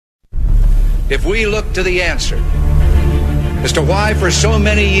if we look to the answer as to why for so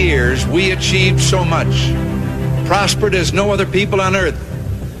many years we achieved so much, prospered as no other people on earth,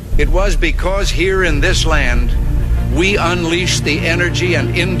 it was because here in this land we unleashed the energy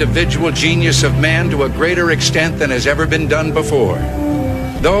and individual genius of man to a greater extent than has ever been done before.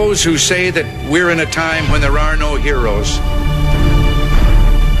 Those who say that we're in a time when there are no heroes,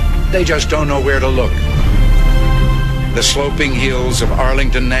 they just don't know where to look. The sloping hills of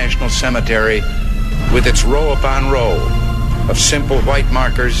Arlington National Cemetery, with its row upon row of simple white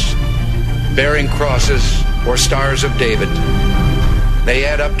markers bearing crosses or stars of David, they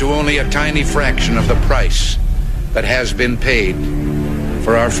add up to only a tiny fraction of the price that has been paid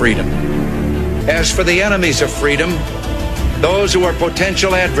for our freedom. As for the enemies of freedom, those who are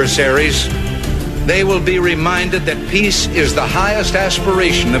potential adversaries, they will be reminded that peace is the highest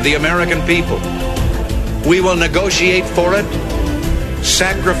aspiration of the American people. We will negotiate for it,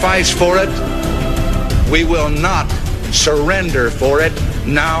 sacrifice for it. We will not surrender for it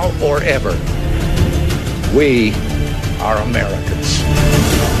now or ever. We are Americans.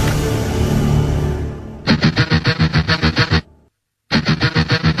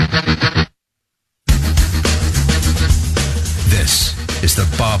 This is the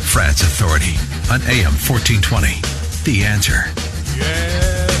Bob Frantz Authority on AM 1420. The Answer.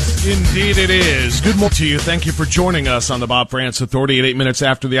 Yes, indeed it is. Good morning to you. Thank you for joining us on the Bob Frantz Authority at 8 minutes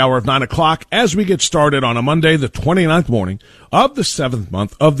after the hour of 9 o'clock as we get started on a Monday, the 29th morning of the 7th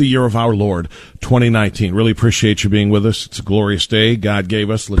month of the year of our Lord, 2019. Really appreciate you being with us. It's a glorious day God gave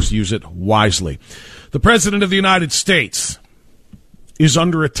us. Let's use it wisely. The President of the United States is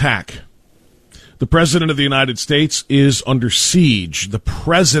under attack. The President of the United States is under siege. The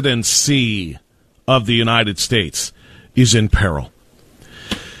presidency of the United States is in peril.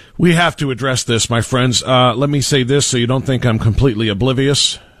 We have to address this, my friends. Let me say this so you don't think I'm completely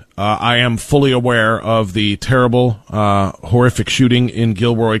oblivious. I am fully aware of the terrible, horrific shooting in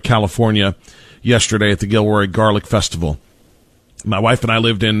Gilroy, California yesterday at the Gilroy Garlic Festival. My wife and I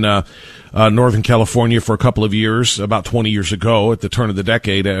lived in Northern California for a couple of years, about 20 years ago, at the turn of the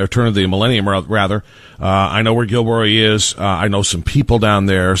decade, or turn of the millennium, rather. I know where Gilroy is. I know some people down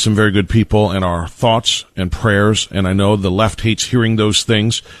there, some very good people, and our thoughts and prayers. And I know the left hates hearing those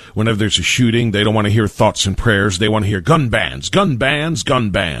things. Whenever there's a shooting, they don't want to hear thoughts and prayers. They want to hear gun bans, gun bans,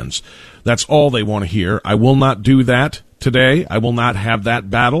 gun bans. That's all they want to hear. I will not do that today. I will not have that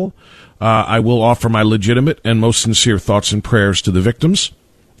battle. I will offer my legitimate and most sincere thoughts and prayers to the victims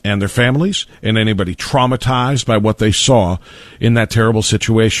and their families and anybody traumatized by what they saw in that terrible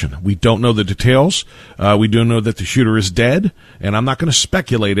situation. We don't know the details. We do know that the shooter is dead, and I'm not going to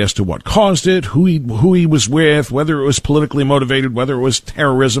speculate as to what caused it, who he was with, whether it was politically motivated, whether it was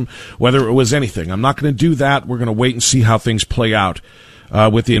terrorism, whether it was anything. I'm not going to do that. We're going to wait and see how things play out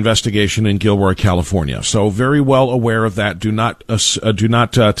with the investigation in Gilroy, California. So very well aware of that. Do not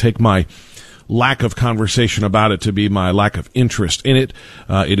take my lack of conversation about it to be my lack of interest in it.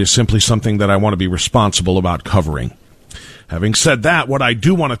 It is simply something that I want to be responsible about covering. Having said that, what I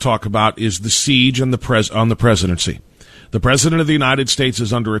do want to talk about is the siege on the presidency. The President of the United States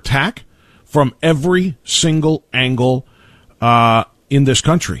is under attack from every single angle in this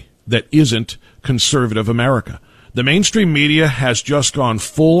country that isn't conservative America. The mainstream media has just gone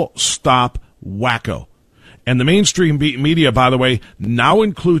full stop wacko. And the mainstream media, by the way, now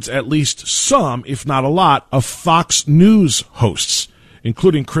includes at least some, if not a lot, of Fox News hosts,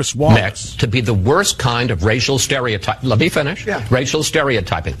 including Chris Wallace. Next, to be the worst kind of racial stereotype. Let me finish. Yeah. Racial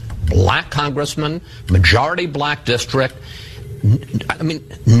stereotyping. Black congressman, majority black district. I mean,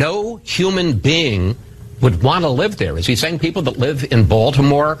 no human being would want to live there. Is he saying people that live in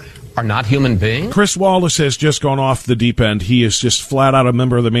Baltimore are not human beings? Chris Wallace has just gone off the deep end. He is just flat out a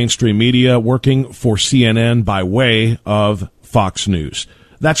member of the mainstream media working for CNN by way of Fox News.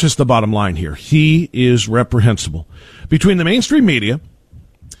 That's just the bottom line here. He is reprehensible. Between the mainstream media,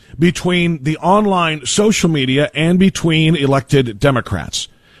 between the online social media, and between elected Democrats,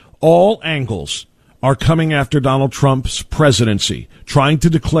 all angles are coming after Donald Trump's presidency, trying to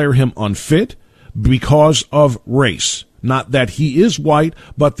declare him unfit because of race. Not that he is white,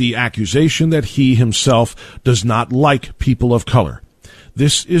 but the accusation that he himself does not like people of color.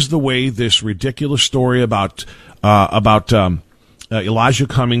 This is the way this ridiculous story about Elijah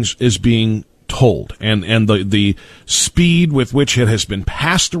Cummings is being told, and the speed with which it has been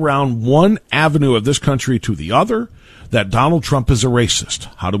passed around one avenue of this country to the other, that Donald Trump is a racist.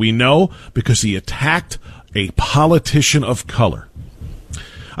 How do we know? Because he attacked a politician of color.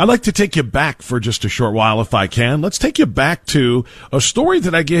 I'd like to take you back for just a short while, if I can. Let's take you back to a story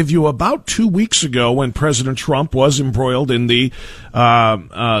that I gave you about 2 weeks ago when President Trump was embroiled in the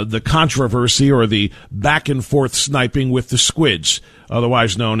controversy or the back and forth sniping with the Squids,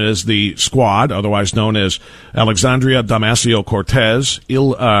 otherwise known as the Squad, otherwise known as Alexandria Ocasio-Cortez,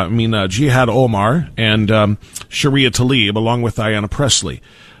 Jihad Omar, and Sharia Tlaib, along with Ayanna Pressley.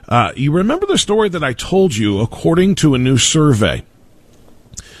 You remember the story that I told you, according to a new survey,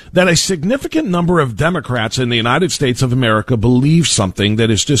 that a significant number of Democrats in the United States of America believe something that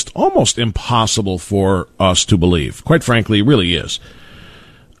is just almost impossible for us to believe. Quite frankly, it really is.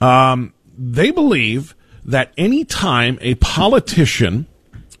 They believe that any time a politician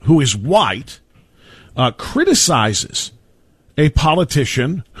who is white criticizes a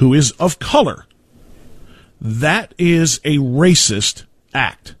politician who is of color, that is a racist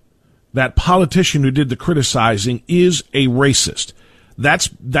act. That politician who did the criticizing is a racist. That's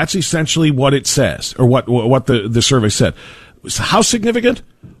essentially what it says, or what the survey said. So how significant?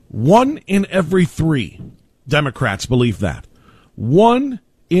 1 in every 3 Democrats believe that. 1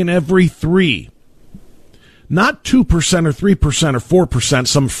 in every 3. Not 2% or 3% or 4%,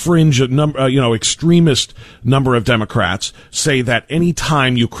 some fringe number, extremist number of Democrats say that any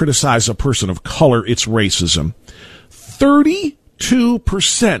time you criticize a person of color, it's racism. 32%,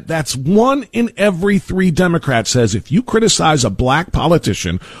 that's 1 in every 3 Democrats says if you criticize a black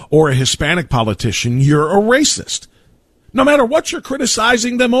politician or a Hispanic politician, you're a racist. No matter what you're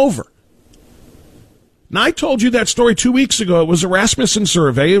criticizing them over. Now, I told you that story 2 weeks ago. It was a Rasmussen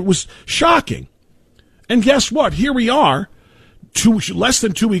survey. It was shocking. And guess what? Here we are, less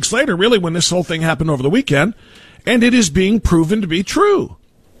than 2 weeks later, really, when this whole thing happened over the weekend, and it is being proven to be true.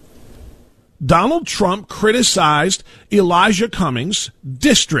 Donald Trump criticized Elijah Cummings'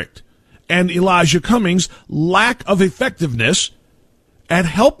 district and Elijah Cummings' lack of effectiveness at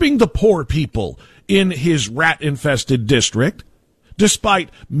helping the poor people in his rat-infested district, despite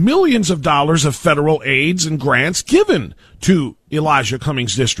millions of dollars of federal aids and grants given to Elijah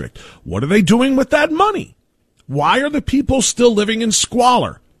Cummings' district. What are they doing with that money? Why are the people still living in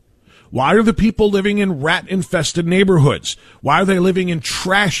squalor? Why are the people living in rat-infested neighborhoods? Why are they living in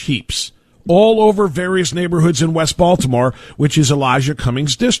trash heaps all over various neighborhoods in West Baltimore, which is Elijah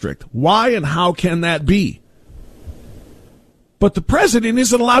Cummings' district? Why and how can that be? But the president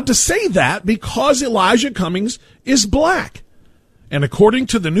isn't allowed to say that because Elijah Cummings is black. And according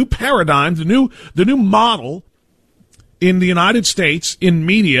to the new paradigm, the new model in the United States, in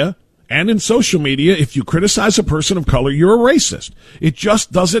media and in social media, if you criticize a person of color, you're a racist. It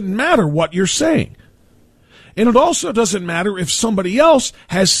just doesn't matter what you're saying. And it also doesn't matter if somebody else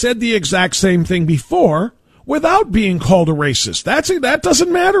has said the exact same thing before without being called a racist. That doesn't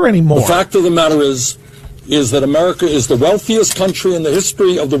matter anymore. The fact of the matter is that America is the wealthiest country in the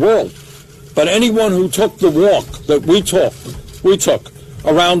history of the world. But anyone who took the walk that we took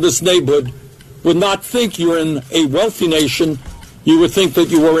around this neighborhood would not think you're in a wealthy nation. You would think that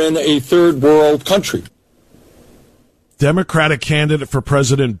you were in a third world country. Democratic candidate for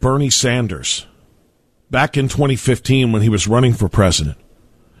President Bernie Sanders, back in 2015 when he was running for president,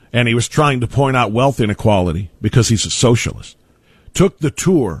 and he was trying to point out wealth inequality because he's a socialist, took the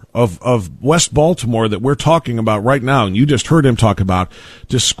tour of West Baltimore that we're talking about right now, and you just heard him talk about,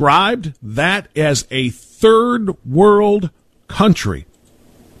 described that as a third world country.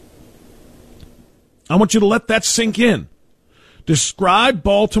 I want you to let that sink in. Describe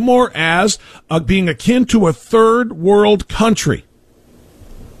Baltimore as being akin to a third world country.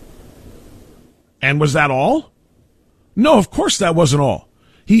 And was that all? No, of course that wasn't all.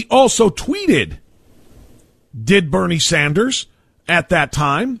 He also tweeted, did Bernie Sanders, at that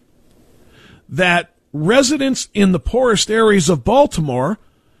time, that residents in the poorest areas of Baltimore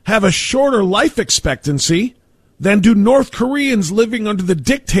have a shorter life expectancy than do North Koreans living under the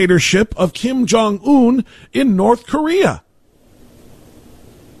dictatorship of Kim Jong-un in North Korea.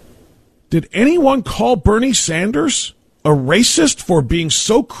 Did anyone call Bernie Sanders a racist for being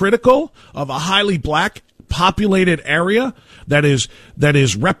so critical of a highly black populated area that is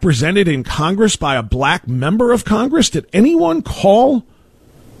represented in Congress by a black member of Congress? Did anyone call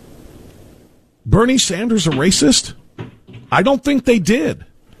Bernie Sanders a racist? I don't think they did.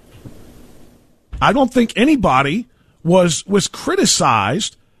 I don't think anybody was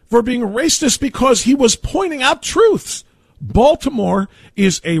criticized for being a racist because he was pointing out truths. Baltimore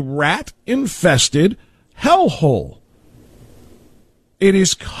is a rat-infested hellhole. It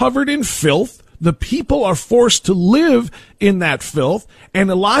is covered in filth. The people are forced to live in that filth, and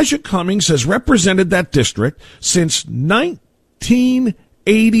Elijah Cummings has represented that district since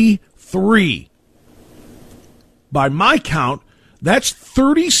 1983. By my count, That's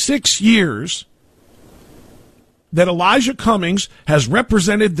 36 years that Elijah Cummings has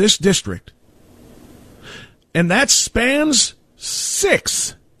represented this district. And that spans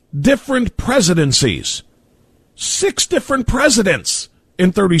 6 different presidencies. 6 different presidents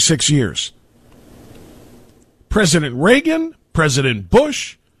in 36 years. President Reagan, President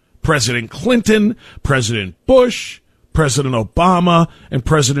Bush, President Clinton, President Bush, President Obama, and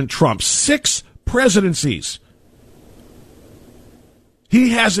President Trump. 6 presidencies.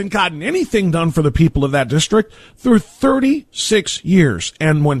 He hasn't gotten anything done for the people of that district through 36 years.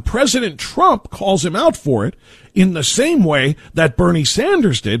 And when President Trump calls him out for it, in the same way that Bernie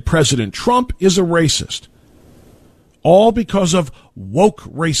Sanders did, President Trump is a racist. All because of woke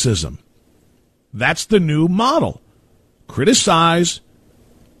racism. That's the new model. Criticize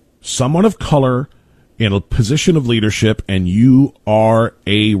someone of color in a position of leadership, and you are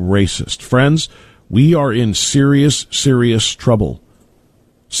a racist. Friends, we are in serious, serious trouble.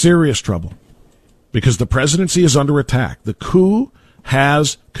 Serious trouble. Because the presidency is under attack. The coup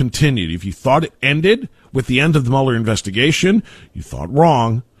has continued. If you thought it ended with the end of the Mueller investigation, you thought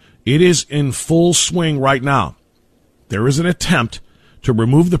wrong. It is in full swing right now. There is an attempt to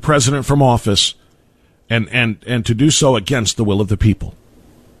remove the president from office and to do so against the will of the people.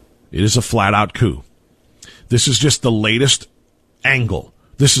 It is a flat-out coup. This is just the latest angle.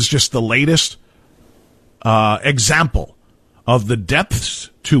 This is just the latest example of the depths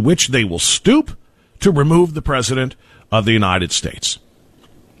to which they will stoop to remove the president of the United States.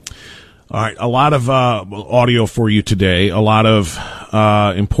 All right, a lot of audio for you today, a lot of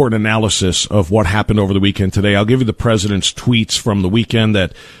important analysis of what happened over the weekend today. I'll give you the president's tweets from the weekend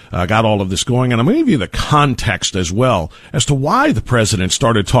that got all of this going, and I'm going to give you the context as well as to why the president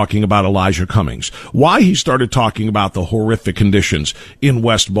started talking about Elijah Cummings, why he started talking about the horrific conditions in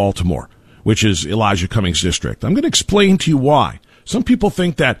West Baltimore, which is Elijah Cummings' district. I'm going to explain to you why. Some people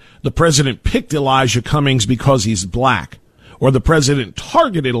think that the president picked Elijah Cummings because he's black, or the president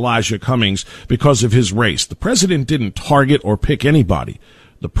targeted Elijah Cummings because of his race. The president didn't target or pick anybody.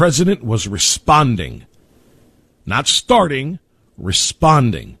 The president was responding, not starting,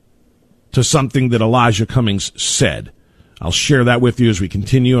 responding to something that Elijah Cummings said. I'll share that with you as we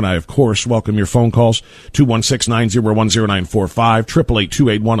continue, and I, of course, welcome your phone calls, 216-901-0945,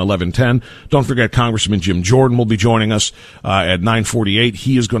 888-281-1110. Don't forget Congressman Jim Jordan will be joining us at 9:48.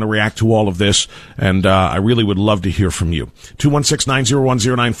 He is going to react to all of this, and I really would love to hear from you.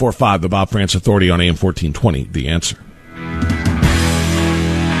 216-901-0945, the Bob Frantz Authority on AM 1420, The Answer.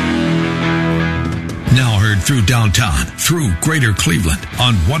 Now heard through downtown, through Greater Cleveland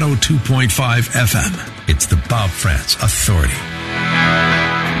on 102.5 FM. It's the Bob Frantz Authority.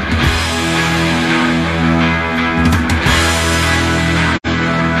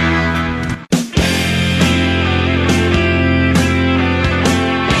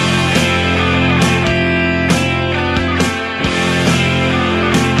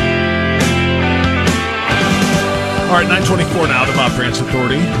 All right, 9:24 now, the Bob Frantz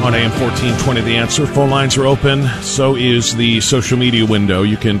Authority on AM 1420, The Answer. Phone lines are open. So is the social media window.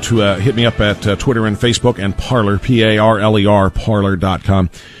 You can hit me up at Twitter and Facebook and Parler, Parler, Parler.com.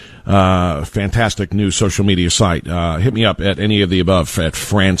 Fantastic new social media site. Hit me up at any of the above at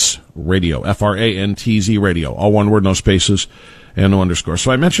Frantz Radio, Frantz Radio. All one word, no spaces, and no underscore. So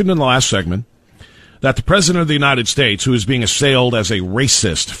I mentioned in the last segment that the President of the United States, who is being assailed as a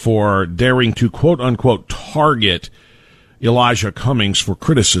racist for daring to quote-unquote target Elijah Cummings for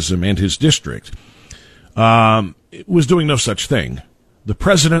criticism and his district, was doing no such thing. The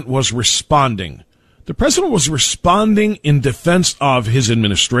President was responding. The President was responding in defense of his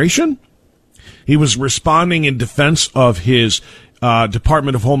administration. He was responding in defense of his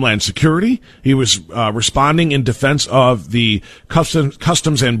Department of Homeland Security. He was responding in defense of the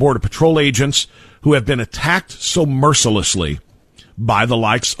Customs and Border Patrol agents who have been attacked so mercilessly by the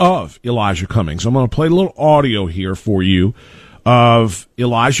likes of Elijah Cummings. I'm going to play a little audio here for you of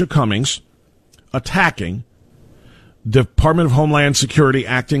Elijah Cummings attacking Department of Homeland Security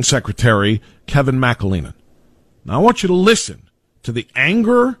Acting Secretary Kevin McAleenan. Now, I want you to listen to the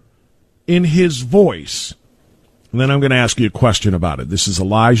anger in his voice, and then I'm going to ask you a question about it. This is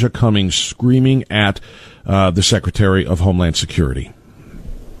Elijah Cummings screaming at the Secretary of Homeland Security.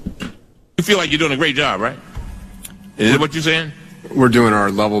 You feel like you're doing a great job, right? Is that what you're saying? We're doing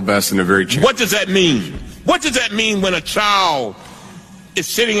our level best in a very challenging. What does that mean? What does that mean when a child is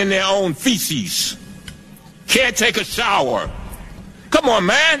sitting in their own feces, can't take a shower? Come on,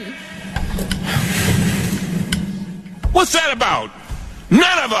 man. What's that about?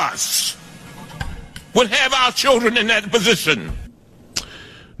 None of us would have our children in that position.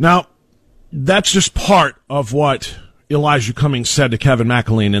 Now, that's just part of what Elijah Cummings said to Kevin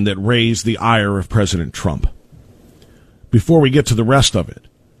McAleenan that raised the ire of President Trump. Before we get to the rest of it,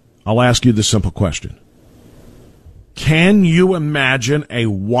 I'll ask you the simple question. Can you imagine a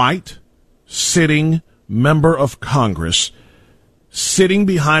white sitting member of Congress sitting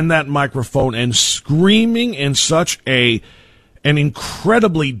behind that microphone and screaming in such an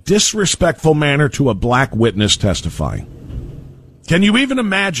incredibly disrespectful manner to a black witness testifying? Can you even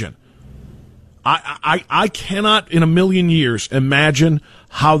imagine? I cannot in a million years imagine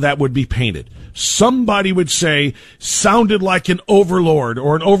how that would be painted. Somebody would say, sounded like an overlord,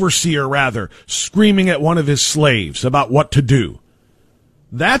 or an overseer rather, screaming at one of his slaves about what to do.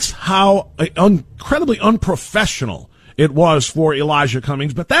 That's how incredibly unprofessional it was for Elijah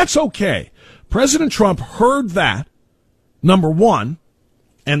Cummings, but that's okay. President Trump heard that, number one,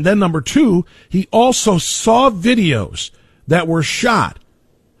 and then number two, he also saw videos that were shot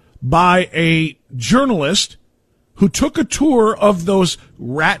by a journalist who took a tour of those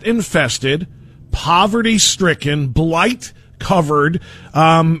rat-infested, poverty-stricken, blight-covered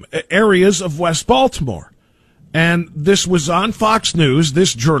areas of West Baltimore. And this was on Fox News.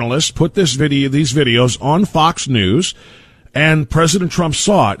 This journalist put these videos on Fox News, and President Trump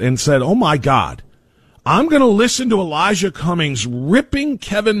saw it and said, oh, my God, I'm going to listen to Elijah Cummings ripping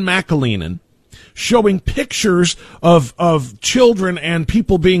Kevin McAleenan, showing pictures of children and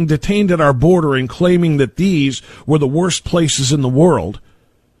people being detained at our border and claiming that these were the worst places in the world.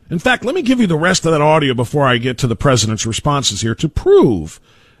 In fact, let me give you the rest of that audio before I get to the president's responses here to prove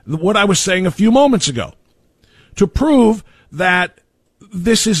what I was saying a few moments ago, to prove that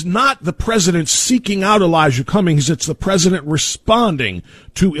this is not the president seeking out Elijah Cummings, it's the president responding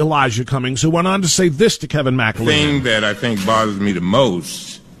to Elijah Cummings, who went on to say this to Kevin McAleenan. The thing that I think bothers me the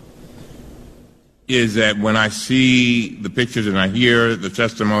most is that when I see the pictures and I hear the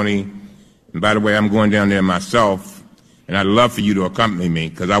testimony, and by the way, I'm going down there myself, and I'd love for you to accompany me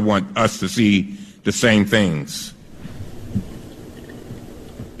because I want us to see the same things.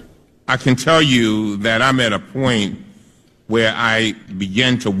 I can tell you that I'm at a point where I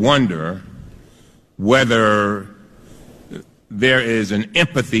begin to wonder whether there is an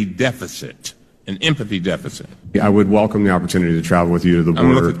empathy deficit. I would welcome the opportunity to travel with you to the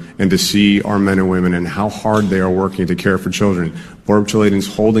border and to see our men and women and how hard they are working to care for children. Border Patrol agents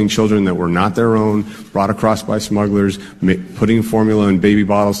holding children that were not their own, brought across by smugglers, putting formula and baby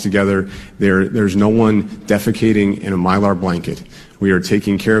bottles together. There's no one defecating in a Mylar blanket. We are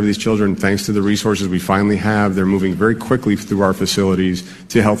taking care of these children thanks to the resources we finally have. They're moving very quickly through our facilities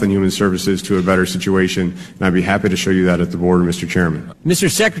to Health and Human Services to a better situation. And I'd be happy to show you that at the border, Mr. Chairman. Mr.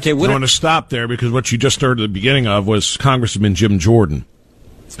 Secretary, I want to stop there because what you just heard at the beginning of was Congressman Jim Jordan,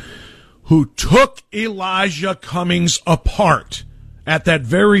 who took Elijah Cummings apart at that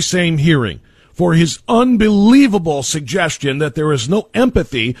very same hearing for his unbelievable suggestion that there is no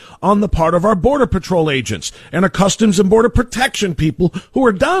empathy on the part of our Border Patrol agents and our Customs and Border Protection people who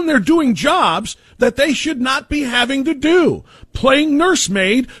are down there doing jobs that they should not be having to do, playing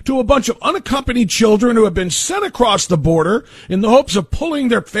nursemaid to a bunch of unaccompanied children who have been sent across the border in the hopes of pulling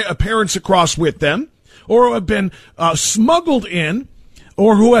their parents across with them, or who have been smuggled in,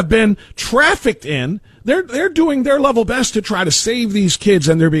 or who have been trafficked in. They're doing their level best to try to save these kids,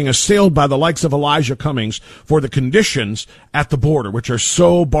 and they're being assailed by the likes of Elijah Cummings for the conditions at the border, which are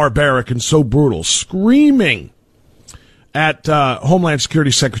so barbaric and so brutal, screaming at Homeland Security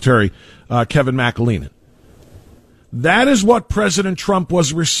Secretary Kevin McAleenan. That is what President Trump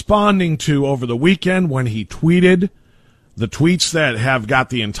was responding to over the weekend when he tweeted the tweets that have got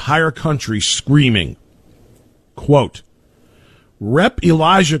the entire country screaming. Quote, Rep.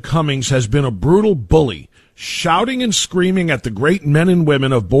 Elijah Cummings has been a brutal bully, shouting and screaming at the great men and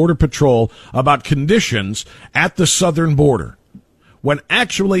women of Border Patrol about conditions at the southern border, when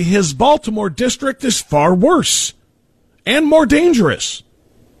actually his Baltimore district is far worse and more dangerous.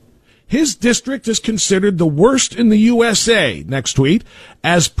 His district is considered the worst in the USA, next tweet,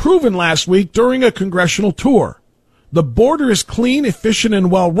 as proven last week during a congressional tour. The border is clean, efficient, and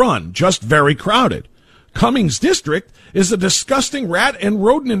well run, just very crowded. Cummings' district is a disgusting rat and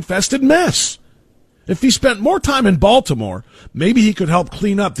rodent-infested mess. If he spent more time in Baltimore, maybe he could help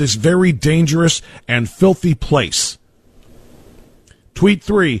clean up this very dangerous and filthy place. Tweet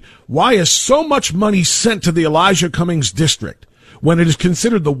 3, why is so much money sent to the Elijah Cummings district when it is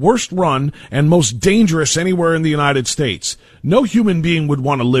considered the worst run and most dangerous anywhere in the United States? No human being would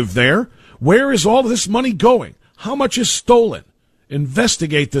want to live there. Where is all this money going? How much is stolen?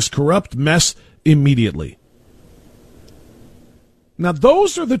 Investigate this corrupt mess immediately. Now,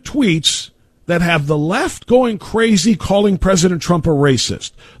 those are the tweets that have the left going crazy calling President Trump a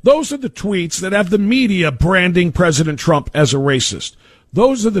racist. Those are the tweets that have the media branding President Trump as a racist.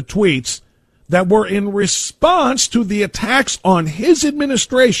 Those are the tweets that were in response to the attacks on his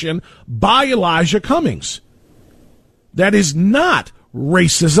administration by Elijah Cummings. That is not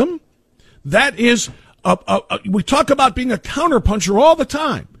racism. That is, we talk about being a counterpuncher all the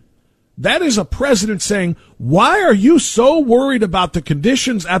time. That is a president saying, why are you so worried about the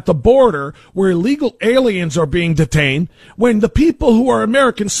conditions at the border where illegal aliens are being detained when the people who are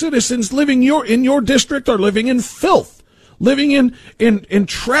American citizens living in your district are living in filth, living in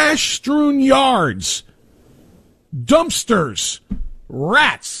trash-strewn yards, dumpsters,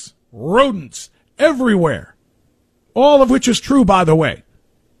 rats, rodents, everywhere. All of which is true, by the way,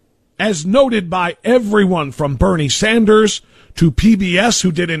 as noted by everyone from Bernie Sanders to PBS,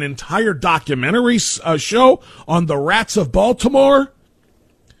 who did an entire documentary show on the rats of Baltimore,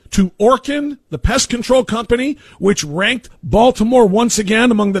 to Orkin, the pest control company, which ranked Baltimore once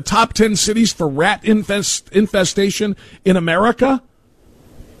again among the top 10 cities for rat infestation in America.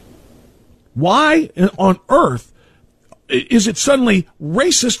 Why on earth is it suddenly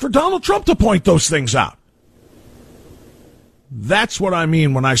racist for Donald Trump to point those things out? That's what I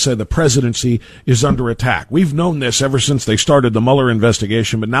mean when I say the presidency is under attack. We've known this ever since they started the Mueller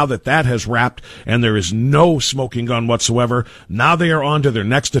investigation, but now that has wrapped and there is no smoking gun whatsoever, now they are on to their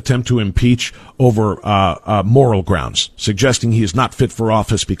next attempt to impeach over moral grounds, suggesting he is not fit for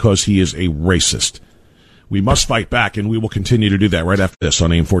office because he is a racist. We must fight back, and we will continue to do that right after this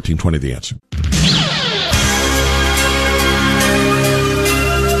on AM 1420 The Answer.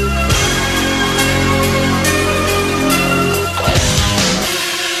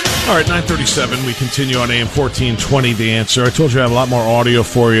 All right, 9:37. We continue on AM 1420 The Answer. I told you I have a lot more audio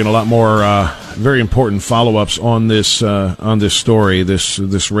for you and a lot more very important follow-ups on this story,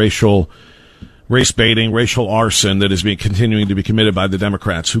 this race baiting, racial arson that is continuing to be committed by the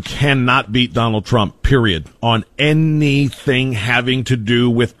Democrats, who cannot beat Donald Trump, period, on anything having to do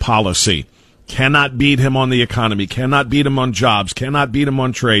with policy. Cannot beat him on the economy, cannot beat him on jobs, cannot beat him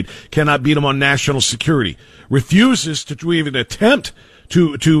on trade, cannot beat him on national security. Refuses to even attempt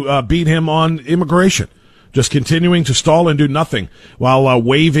to beat him on immigration, just continuing to stall and do nothing while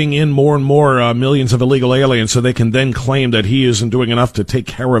waving in more and more millions of illegal aliens so they can then claim that he isn't doing enough to take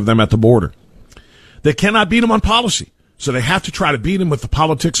care of them at the border. They cannot beat him on policy, so they have to try to beat him with the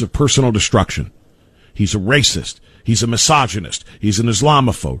politics of personal destruction. He's a racist. He's a misogynist. He's an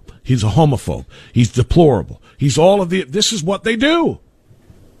Islamophobe. He's a homophobe. He's deplorable. He's all of the... This is what they do.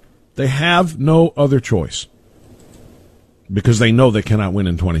 They have no other choice, because they know they cannot win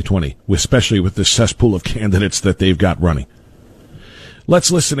in 2020, especially with this cesspool of candidates that they've got running. Let's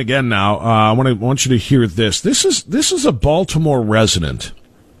listen again now. I want you to hear this. This is a Baltimore resident,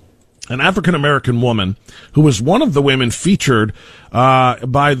 an African-American woman who was one of the women featured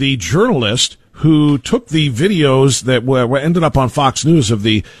by the journalist who took the videos that were ended up on Fox News of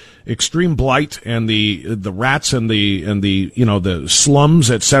the extreme blight and the rats and the slums,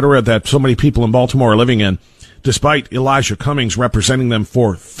 etc., that so many people in Baltimore are living in, despite Elijah Cummings representing them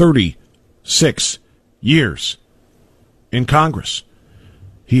for 36 years in Congress.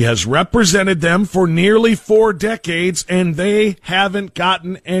 He has represented them for nearly 4 decades, and they haven't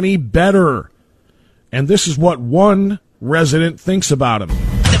gotten any better. And this is what one resident thinks about him.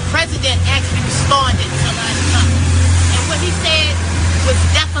 The president actually responded to Elijah Cummings, and what he said was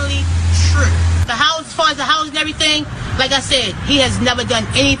definitely true. As far as the house and everything, like I said, he has never done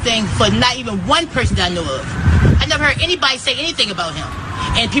anything for not even one person that I know of. I never heard anybody say anything about him.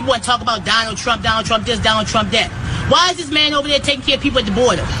 And people want to talk about Donald Trump this, Donald Trump that. Why is this man over there taking care of people at the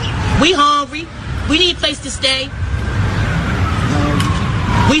border? We hungry. We need a place to stay.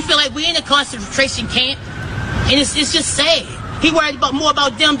 We feel like we're in a concentration camp. And it's just sad. He worried more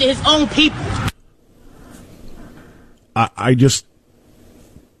about them than his own people.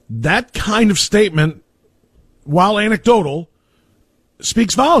 That kind of statement, while anecdotal,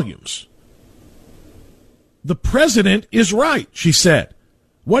 speaks volumes. The president is right, she said.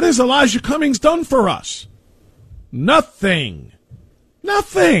 What has Elijah Cummings done for us? Nothing.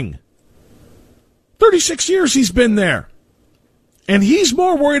 36 years he's been there. And he's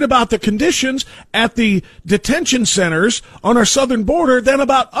more worried about the conditions at the detention centers on our southern border than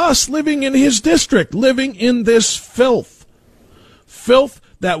about us living in his district, living in this filth. Filth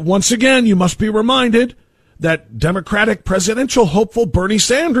that, once again, you must be reminded, that Democratic presidential hopeful Bernie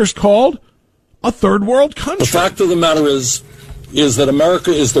Sanders called a third world country. The fact of the matter is that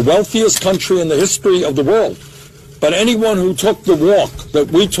America is the wealthiest country in the history of the world. But anyone who took the walk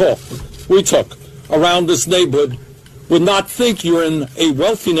that we took around this neighborhood would not think you're in a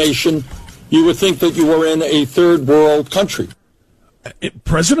wealthy nation you would think that you were in a third world country.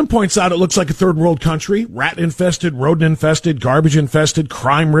 President points out it looks like a third world country, rat-infested, rodent-infested, garbage-infested,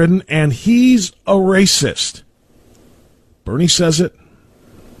 crime-ridden, and he's a racist. Bernie says it.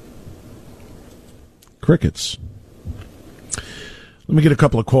 Crickets. Let me get a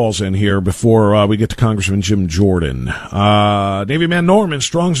couple of calls in here before we get to Congressman Jim Jordan. Navy man Norm in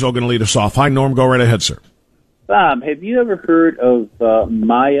Strongsville going to lead us off. Hi, Norm. Go right ahead, sir. Bob, have you ever heard of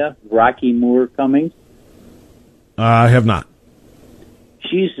Maya Rocky Moore Cummings? I have not.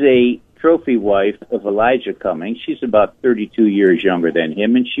 She's a trophy wife of Elijah Cummings. She's about 32 years younger than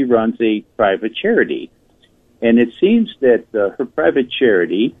him, and she runs a private charity. And it seems that her private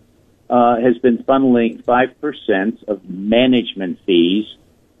charity has been funneling 5% of management fees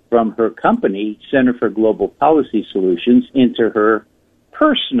from her company, Center for Global Policy Solutions, into her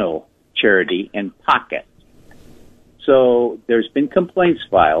personal charity and pocket. So there's been complaints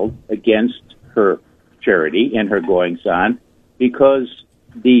filed against her charity and her goings-on because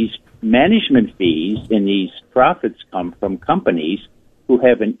these management fees and these profits come from companies who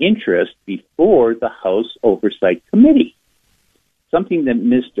have an interest before the House Oversight Committee. Something that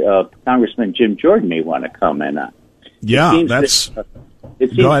Mr. Congressman Jim Jordan may want to comment on. Yeah, it seems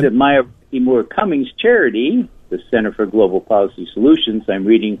that Maya Moore Cummings charity, the Center for Global Policy Solutions, I'm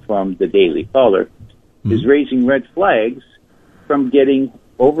reading from the Daily Caller, is raising red flags from getting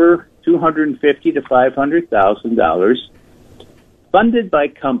over $250,000 to $500,000 funded by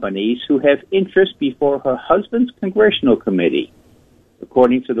companies who have interest before her husband's congressional committee,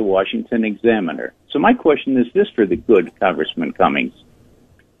 according to the Washington Examiner. So my question is this for the good Congressman Cummings.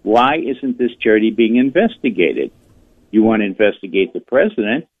 Why isn't this charity being investigated? You want to investigate the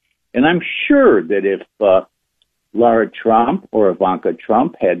president, and I'm sure that if Laura Trump or Ivanka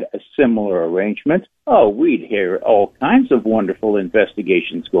Trump had a similar arrangement, we'd hear all kinds of wonderful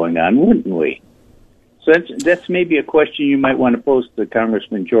investigations going on, wouldn't we? So that's maybe a question you might want to pose to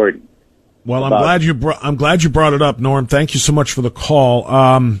Congressman Jordan. Well, I'm glad you brought it up, Norm. Thank you so much for the call.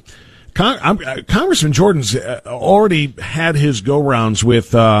 Congressman Jordan's already had his go-rounds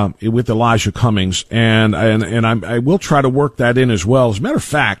with Elijah Cummings, and I will try to work that in as well. As a matter of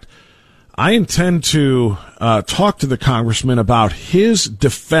fact, I intend to talk to the congressman about his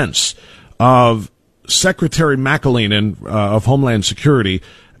defense of Secretary McAleenan of Homeland Security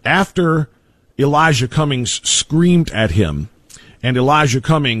after Elijah Cummings screamed at him. And Elijah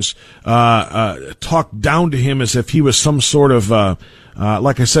Cummings talked down to him as if he was some sort of,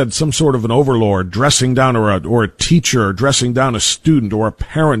 like I said, some sort of an overlord, dressing down, or a teacher dressing down a student, or a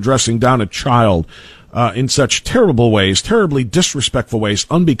parent dressing down a child, in such terrible ways, terribly disrespectful ways,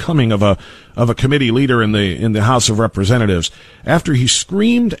 unbecoming of a committee leader in the House of Representatives. After he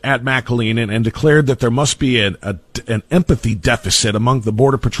screamed at McAleenan and declared that there must be an empathy deficit among the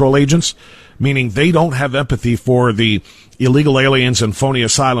Border Patrol agents, meaning they don't have empathy for the illegal aliens and phony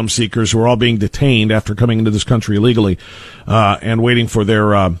asylum seekers who are all being detained after coming into this country illegally, and waiting for their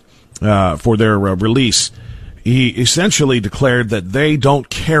release. He essentially declared that they don't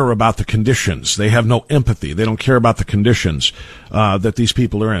care about the conditions. They have no empathy. They don't care about the conditions that these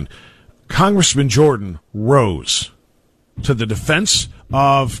people are in. Congressman Jordan rose to the defense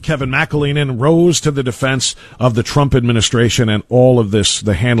of Kevin McAleenan, rose to the defense of the Trump administration and all of this,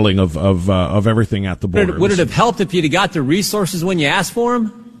 the handling of everything at the border. Would it have helped if you'd have got the resources when you asked for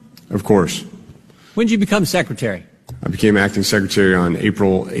them? Of course. When did you become secretary? I became acting secretary on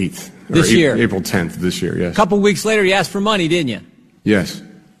April 8th. This year? April 10th this year, yes. A couple weeks later, you asked for money, didn't you? Yes.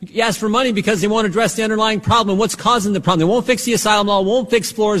 You asked for money because they won't address the underlying problem. What's causing the problem? They won't fix the asylum law, won't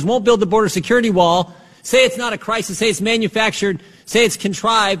fix floors, won't build the border security wall. Say it's not a crisis, say it's manufactured, say it's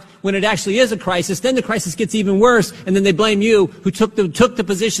contrived when it actually is a crisis. Then the crisis gets even worse, and then they blame you who took the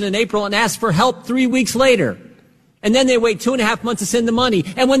position in April and asked for help 3 weeks later. And then they wait 2.5 months to send the money.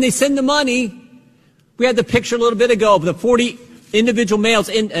 And when they send the money, we had the picture a little bit ago of the 40 individual males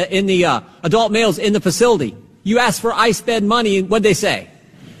in the adult males in the facility. You asked for ICE bed money, and what'd they say?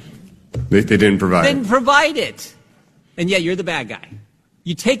 They didn't provide it. Didn't provide it. And yet you're the bad guy.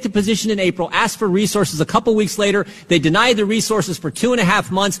 You take the position in April, ask for resources. A couple weeks later, they deny the resources for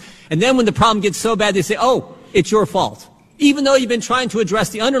 2.5 months. And then when the problem gets so bad, they say, oh, it's your fault. Even though you've been trying to address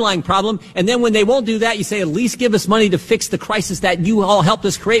the underlying problem. And then when they won't do that, you say, at least give us money to fix the crisis that you all helped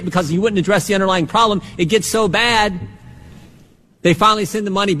us create because you wouldn't address the underlying problem. It gets so bad. They finally send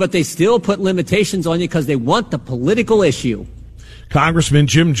the money, but they still put limitations on you because they want the political issue. Congressman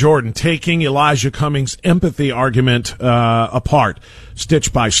Jim Jordan taking Elijah Cummings' empathy argument apart,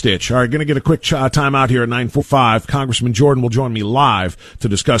 stitch by stitch. All right, going to get a quick time out here at 9:45. Congressman Jordan will join me live to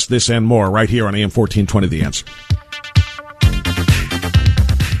discuss this and more right here on AM 1420 The Answer.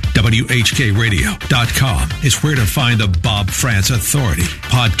 WHKRadio.com is where to find the Bob Frantz Authority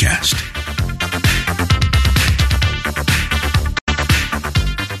podcast.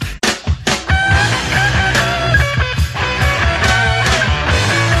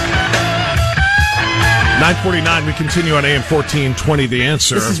 .949, we continue on AM 1420, The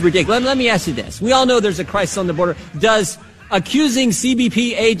Answer. This is ridiculous. Let me ask you this. We all know there's a crisis on the border. Does accusing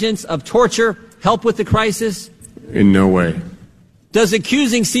CBP agents of torture help with the crisis? In no way. Does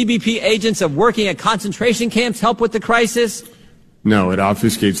accusing CBP agents of working at concentration camps help with the crisis? No, it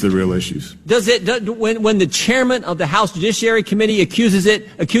obfuscates the real issues. Does it, when the chairman of the House Judiciary Committee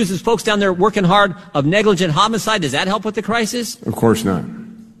accuses folks down there working hard of negligent homicide, does that help with the crisis? Of course not.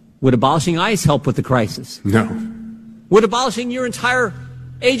 Would abolishing ICE help with the crisis? No. Would abolishing your entire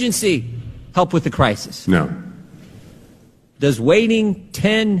agency help with the crisis? No. Does waiting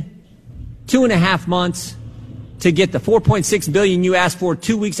 2.5 months to get the $4.6 billion you asked for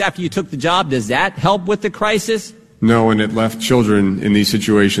 2 weeks after you took the job, does that help with the crisis? No, and it left children in these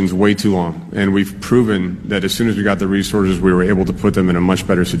situations way too long. And we've proven that as soon as we got the resources, we were able to put them in a much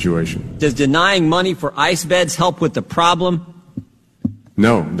better situation. Does denying money for ICE beds help with the problem?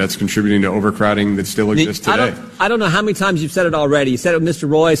 No, that's contributing to overcrowding that still exists today. I don't know how many times you've said it already. You said it with Mr.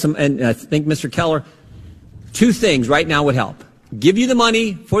 Roy and I think Mr. Keller. Two things right now would help. Give you the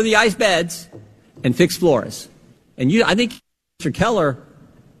money for the ICE beds and fix Flores. And I think, Mr. Keller...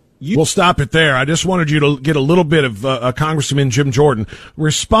 We'll stop it there. I just wanted you to get a little bit of Congressman Jim Jordan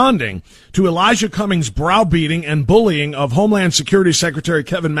responding to Elijah Cummings' browbeating and bullying of Homeland Security Secretary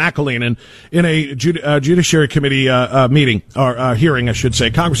Kevin McAleenan in a Judiciary Committee meeting, or hearing, I should say.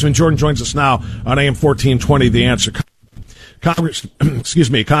 Congressman Jordan joins us now on AM 1420, The Answer.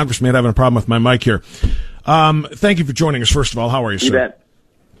 Congressman, having a problem with my mic here. Thank you for joining us, first of all. How are you, sir? You bet.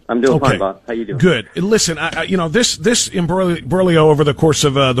 I'm doing fine, Bob. How you doing? Good. Listen, this imbroglio over the course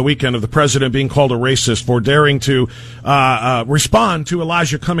of the weekend of the president being called a racist for daring to respond to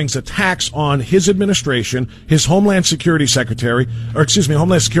Elijah Cummings' attacks on his administration, his Homeland Security Secretary,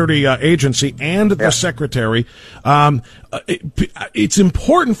 Homeland Security Agency, and the Secretary. It's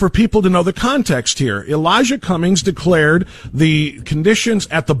important for people to know the context here. Elijah Cummings declared the conditions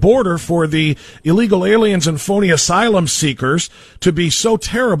at the border for the illegal aliens and phony asylum seekers to be so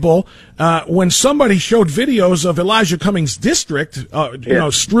terrible when somebody showed videos of Elijah Cummings' district,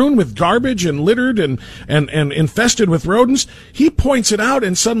 strewn with garbage and littered and infested with rodents. He points it out,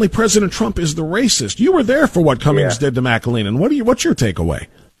 and suddenly President Trump is the racist. You were there for what Cummings did to McAleenan. What's your takeaway?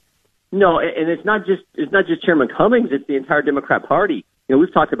 No, and it's not just Chairman Cummings, it's the entire Democrat Party.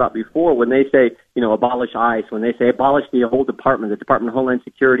 We've talked about before when they say, abolish ICE, when they say abolish the whole department, the Department of Homeland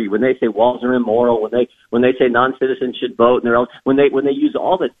Security, when they say walls are immoral, when they say non-citizens should vote, and when they use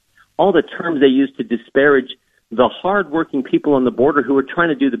all the terms they use to disparage the hard-working people on the border who are trying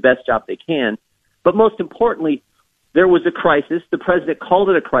to do the best job they can. But most importantly, there was a crisis. The president called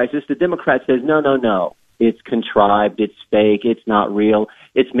it a crisis. The Democrat says, no. It's contrived. It's fake. It's not real.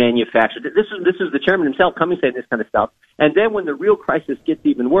 It's manufactured. This is the chairman himself coming saying this kind of stuff. And then when the real crisis gets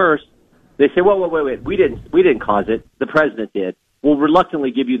even worse, they say, wait. We didn't cause it. The president did. We'll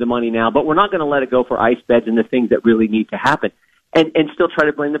reluctantly give you the money now, but we're not going to let it go for ICE beds and the things that really need to happen, and still try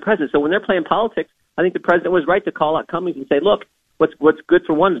to blame the president. So when they're playing politics, I think the president was right to call out Cummings and say, look, what's good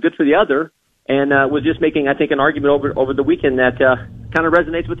for one is good for the other, and was just making, I think, an argument over the weekend that kind of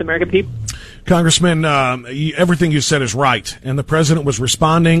resonates with the American people. Congressman, everything you said is right, and the president was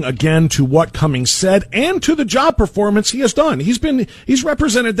responding again to what Cummings said and to the job performance he has done. He's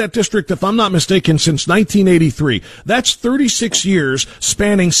represented that district, if I'm not mistaken, since 1983. That's 36 years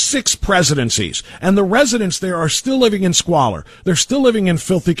spanning 6 presidencies, and the residents there are still living in squalor. They're still living in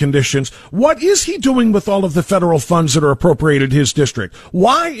filthy conditions. What is he doing with all of the federal funds that are appropriated his district?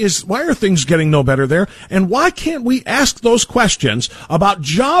 Why are things getting no better there? And why can't we ask those questions about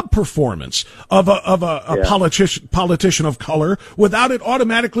job performance of a politician of color without it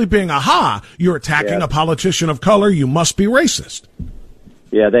automatically being, aha, you're attacking a politician of color, you must be racist?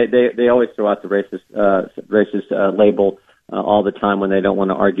 Yeah, they always throw out the racist label all the time when they don't want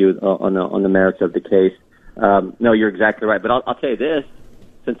to argue on the merits of the case. No, you're exactly right. But I'll tell you this: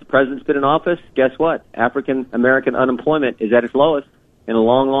 since the president's been in office, guess what? African American unemployment is at its lowest in a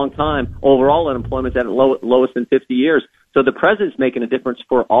long, long time. Overall unemployment is at its lowest in 50 years. So the president's making a difference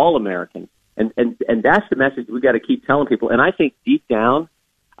for all Americans. And that's the message we got to keep telling people. And I think deep down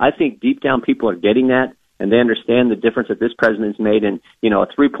people are getting that, and they understand the difference that this president's made in, a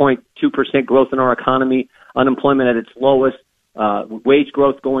 3.2% growth in our economy, unemployment at its lowest, wage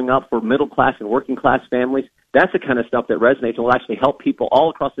growth going up for middle class and working class families. That's the kind of stuff that resonates and will actually help people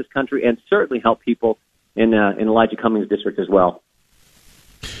all across this country, and certainly help people in Elijah Cummings' district as well.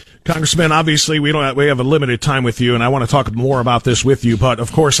 Congressman, obviously we have a limited time with you, and I want to talk more about this with you. But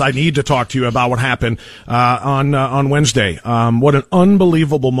of course, I need to talk to you about what happened on Wednesday. What an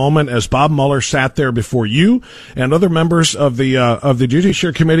unbelievable moment as Bob Mueller sat there before you and other members of the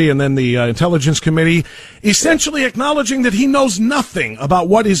Judiciary Committee and then the Intelligence Committee, essentially acknowledging that he knows nothing about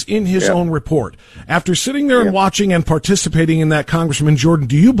what is in his own report. After sitting there and watching and participating in that, Congressman Jordan,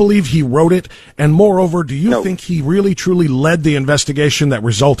 do you believe he wrote it? And moreover, do you think he really truly led the investigation that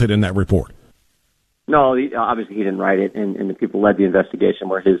resulted in that report? No, obviously he didn't write it, and the people who led the investigation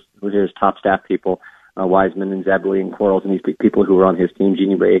were his top staff people, Wiseman and Zebley and Quarles, and these people who were on his team,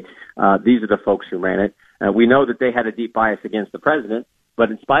 Jeannie Ray. These are the folks who ran it. We know that they had a deep bias against the president, but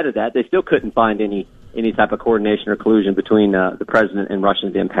in spite of that, they still couldn't find any type of coordination or collusion between the president and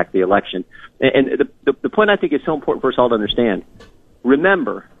Russians to impact the election. And the point I think is so important for us all to understand.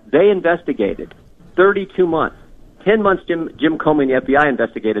 Remember, they investigated 32 months. 10 months, Jim Comey and the FBI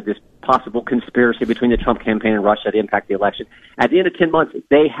investigated this possible conspiracy between the Trump campaign and Russia to impact the election. At the end of 10 months,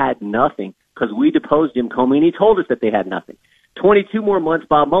 they had nothing because we deposed Jim Comey, and he told us that they had nothing. 22 more months,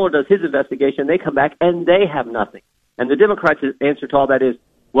 Bob Mueller does his investigation. They come back, and they have nothing. And the Democrats' answer to all that is,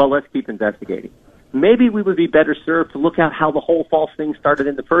 well, let's keep investigating. Maybe we would be better served to look at how the whole false thing started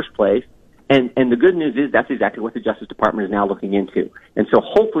in the first place. And the good news is that's exactly what the Justice Department is now looking into. And so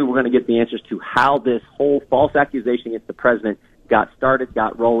hopefully we're going to get the answers to how this whole false accusation against the president got started,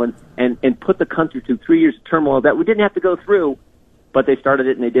 got rolling, and put the country through 3 years of turmoil that we didn't have to go through, but they started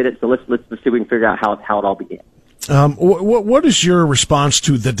it and they did it. So let's see if we can figure out how it all began. What is your response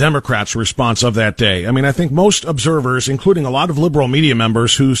to the Democrats' response of that day? I mean, I think most observers, including a lot of liberal media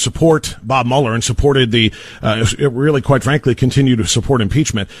members who support Bob Mueller and supported really, quite frankly, continue to support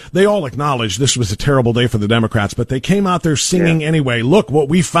impeachment, they all acknowledge this was a terrible day for the Democrats, but they came out there singing anyway, look, what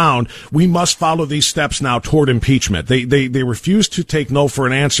we found, we must follow these steps now toward impeachment. They refused to take no for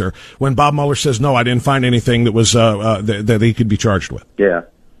an answer when Bob Mueller says, no, I didn't find anything that was, that he could be charged with. Yeah.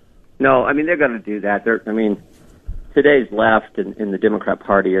 No, I mean, they're going to do that. Today's left and the Democrat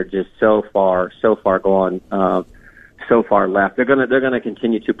Party are just so far gone, so far left. They're gonna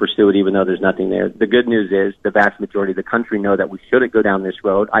continue to pursue it, even though there's nothing there. The good news is the vast majority of the country know that we shouldn't go down this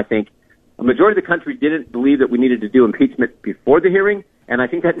road. I think a majority of the country didn't believe that we needed to do impeachment before the hearing, and I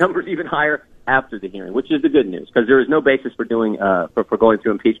think that number is even higher after the hearing, which is the good news because there is no basis for doing for going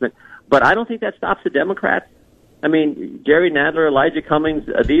through impeachment. But I don't think that stops the Democrats. I mean, Jerry Nadler, Elijah Cummings,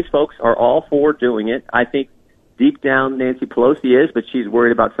 these folks are all for doing it. I think. Deep down, Nancy Pelosi is, but she's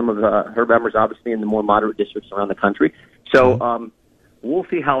worried about some of her members, obviously, in the more moderate districts around the country. So we'll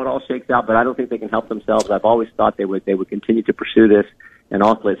see how it all shakes out, but I don't think they can help themselves. I've always thought they would continue to pursue this and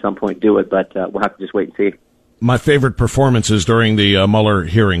ultimately at some point do it, but we'll have to just wait and see. My favorite performances during the Mueller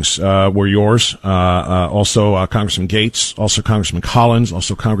hearings were yours, also Congressman Gates, also Congressman Collins,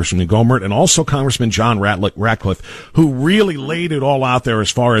 also Congressman Gohmert, and also Congressman John Ratcliffe, who really laid it all out there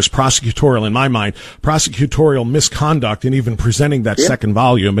as far as prosecutorial, in my mind, prosecutorial misconduct in even presenting that second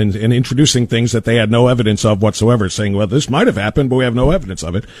volume and introducing things that they had no evidence of whatsoever, saying, well, this might have happened, but we have no evidence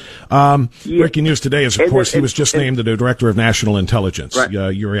of it. Breaking news today is, of course, he was just named the Director of National Intelligence. Right.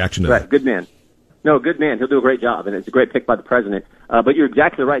 Your reaction to that? Good man. No, good man. He'll do a great job, and it's a great pick by the president. But you're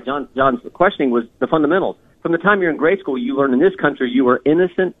exactly right. John's questioning was the fundamentals. From the time you're in grade school, you learn in this country you are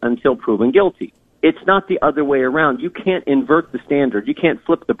innocent until proven guilty. It's not the other way around. You can't invert the standard. You can't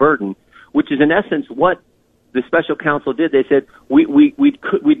flip the burden, which is in essence what the special counsel did. They said we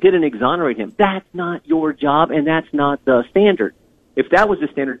didn't exonerate him. That's not your job, and that's not the standard. If that was the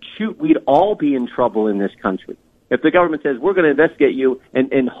standard, we'd all be in trouble in this country. If the government says, we're going to investigate you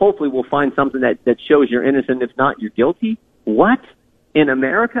and hopefully we'll find something that shows you're innocent, if not, you're guilty. What? In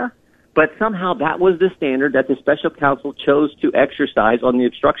America? But somehow that was the standard that the special counsel chose to exercise on the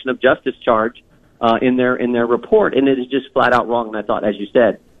obstruction of justice charge in their report. And it is just flat out wrong. And I thought, as you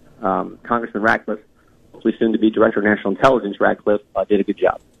said, Congressman Ratcliffe, hopefully soon to be Director of National Intelligence, Ratcliffe, did a good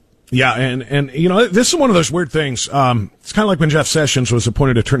job. Yeah, and you know, this is one of those weird things. It's kind of like when Jeff Sessions was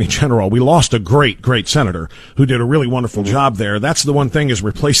appointed Attorney General. We lost a great senator who did a really wonderful job there. That's the one thing is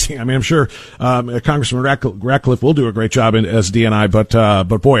replacing. I mean, I'm sure Congressman Ratcliffe will do a great job as DNI,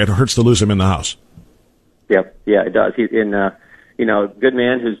 but boy, it hurts to lose him in the House. Yeah, it does. He's good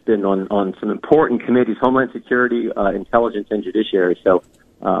man who's been on some important committees, Homeland Security, Intelligence, and Judiciary. So.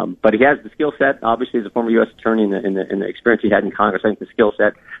 But he has the skill set, obviously, as a former U.S. attorney in the experience he had in Congress. I think the skill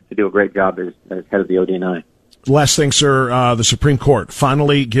set to do a great job as head of the ODNI. Last thing, sir, the Supreme Court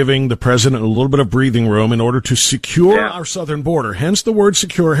finally giving the president a little bit of breathing room in order to secure our southern border. Hence the word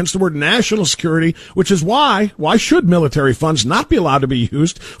secure, hence the word national security, which is why should military funds not be allowed to be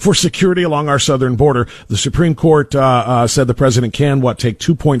used for security along our southern border? The Supreme Court said the president can, take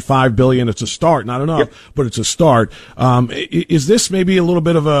 $2.5 billion. It's a start, not enough, but it's a start. Is this maybe a little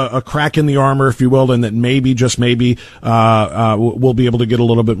bit of a crack in the armor, if you will, and that maybe, just maybe, we'll be able to get a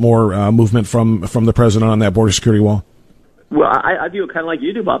little bit more movement from the president on that border security wall? Well, I view it kind of like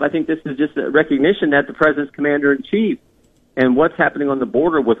you do, Bob. I think this is just a recognition that the president's commander-in-chief and what's happening on the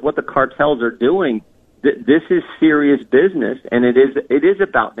border with what the cartels are doing, this is serious business, and it is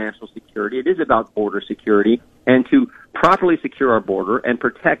about national security. It is about border security, and to properly secure our border and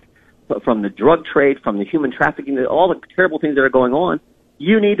protect from the drug trade, from the human trafficking, all the terrible things that are going on,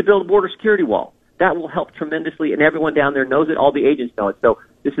 you need to build a border security wall. That will help tremendously, and everyone down there knows it. All the agents know it. So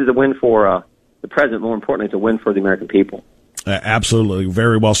this is a win for the president. More importantly, it's a win for the American people. Absolutely.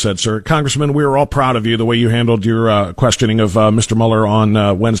 Very well said, sir. Congressman, we were all proud of you, the way you handled your questioning of Mr. Mueller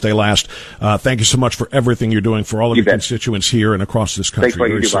on Wednesday last. Thank you so much for everything you're doing for all of your constituents here and across this country.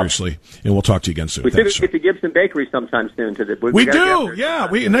 Very seriously. And we'll talk to you again soon. We get to Gibson Bakery sometime soon. We do. Yeah.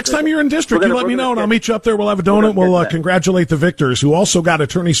 Next time you're in district, you let me know, and I'll meet you up there. We'll have a donut. We'll congratulate the victors, who also got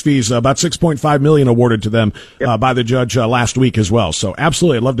attorney's fees, about $6.5 million awarded to them by the judge last week as well. So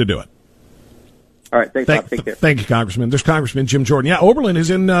absolutely, I'd love to do it. All right, thanks, Bob. Take care. Thank you, Congressman. There's Congressman Jim Jordan. Yeah, Oberlin is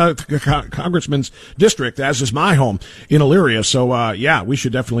in Congressman's district, as is my home in Elyria. So, we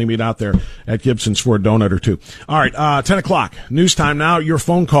should definitely meet out there at Gibson's for a donut or two. All right, 10 o'clock. News time now. Your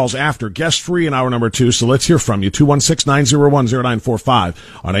phone calls after. Guest free in hour number 2, so let's hear from you. 216-901-0945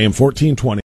 on AM 1420.